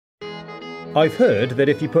I've heard that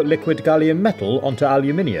if you put liquid gallium metal onto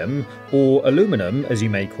aluminium, or aluminum as you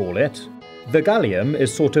may call it, the gallium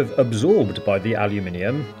is sort of absorbed by the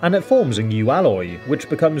aluminium and it forms a new alloy which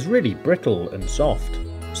becomes really brittle and soft.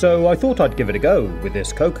 So I thought I'd give it a go with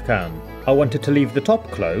this Coke can. I wanted to leave the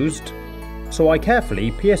top closed, so I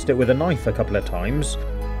carefully pierced it with a knife a couple of times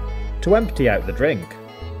to empty out the drink.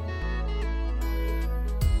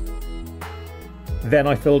 Then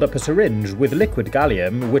I filled up a syringe with liquid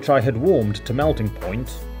gallium which I had warmed to melting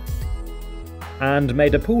point and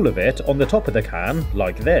made a pool of it on the top of the can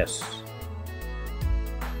like this.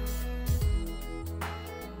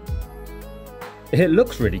 It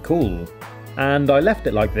looks really cool, and I left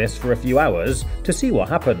it like this for a few hours to see what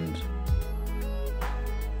happened.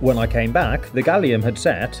 When I came back, the gallium had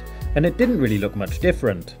set and it didn't really look much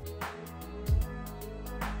different.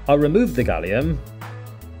 I removed the gallium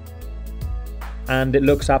and it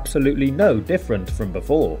looks absolutely no different from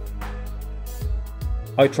before.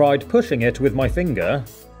 I tried pushing it with my finger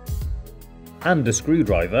and a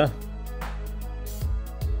screwdriver,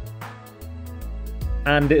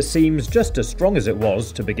 and it seems just as strong as it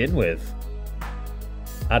was to begin with.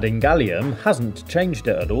 Adding gallium hasn't changed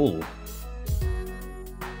it at all.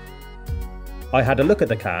 I had a look at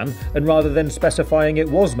the can, and rather than specifying it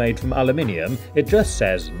was made from aluminium, it just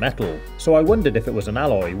says metal, so I wondered if it was an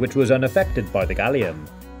alloy which was unaffected by the gallium.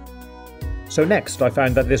 So next I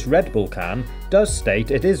found that this Red Bull can does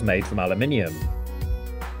state it is made from aluminium.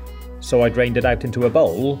 So I drained it out into a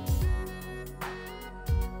bowl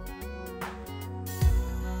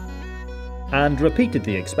and repeated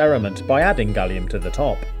the experiment by adding gallium to the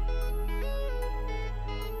top.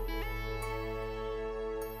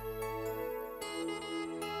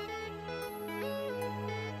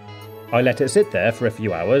 I let it sit there for a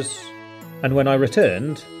few hours, and when I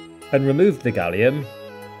returned and removed the gallium,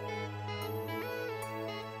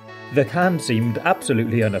 the can seemed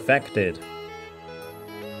absolutely unaffected.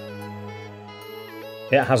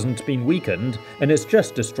 It hasn't been weakened, and it's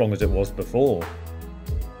just as strong as it was before.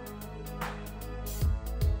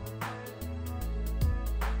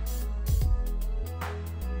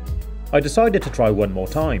 I decided to try one more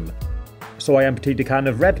time, so I emptied a can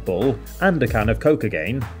of Red Bull and a can of Coke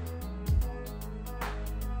again.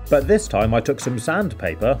 But this time I took some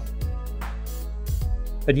sandpaper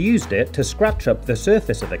and used it to scratch up the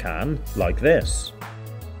surface of the can like this.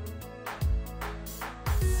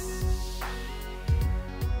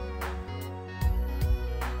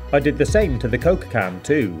 I did the same to the Coke can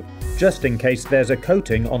too, just in case there's a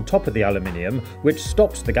coating on top of the aluminium which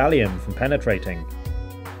stops the gallium from penetrating.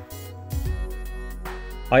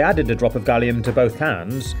 I added a drop of gallium to both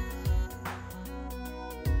cans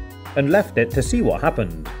and left it to see what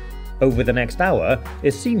happened. Over the next hour,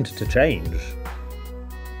 it seemed to change.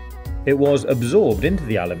 It was absorbed into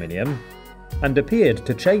the aluminium and appeared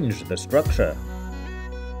to change the structure.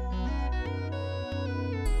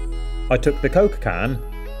 I took the Coke can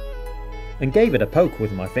and gave it a poke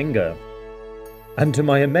with my finger, and to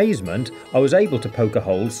my amazement, I was able to poke a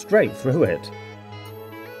hole straight through it.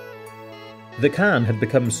 The can had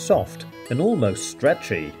become soft and almost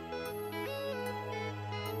stretchy.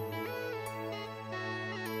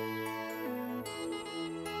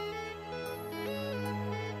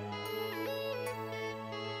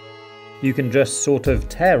 You can just sort of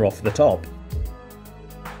tear off the top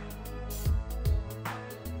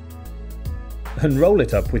and roll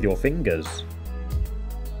it up with your fingers.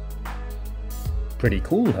 Pretty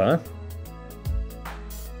cool, huh?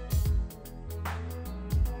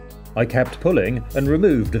 I kept pulling and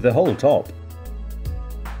removed the whole top.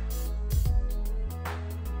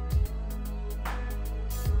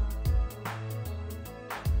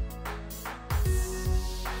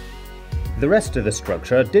 The rest of the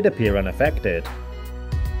structure did appear unaffected.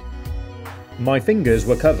 My fingers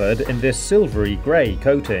were covered in this silvery grey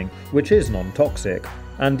coating, which is non-toxic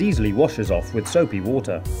and easily washes off with soapy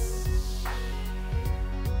water.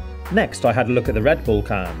 Next I had a look at the Red Bull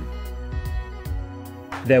can.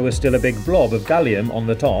 There was still a big blob of gallium on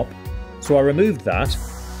the top, so I removed that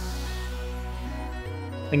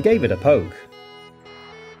and gave it a poke.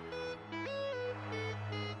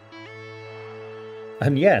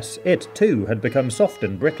 And yes, it too had become soft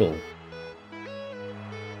and brittle.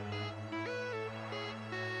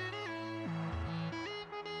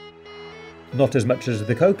 Not as much as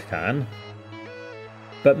the Coke can,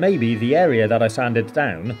 but maybe the area that I sanded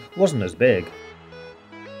down wasn't as big.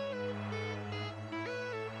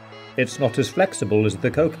 It's not as flexible as the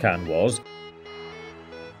Coke can was.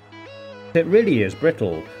 It really is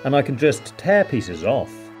brittle, and I can just tear pieces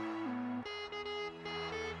off.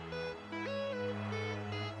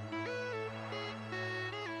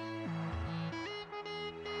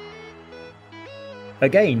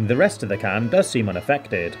 Again, the rest of the can does seem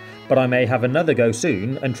unaffected, but I may have another go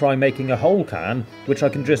soon and try making a whole can which I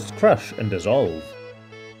can just crush and dissolve.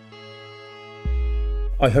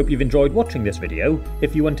 I hope you've enjoyed watching this video.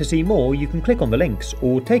 If you want to see more, you can click on the links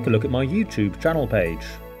or take a look at my YouTube channel page.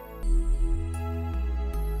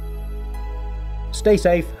 Stay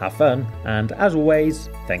safe, have fun, and as always,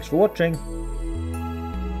 thanks for watching.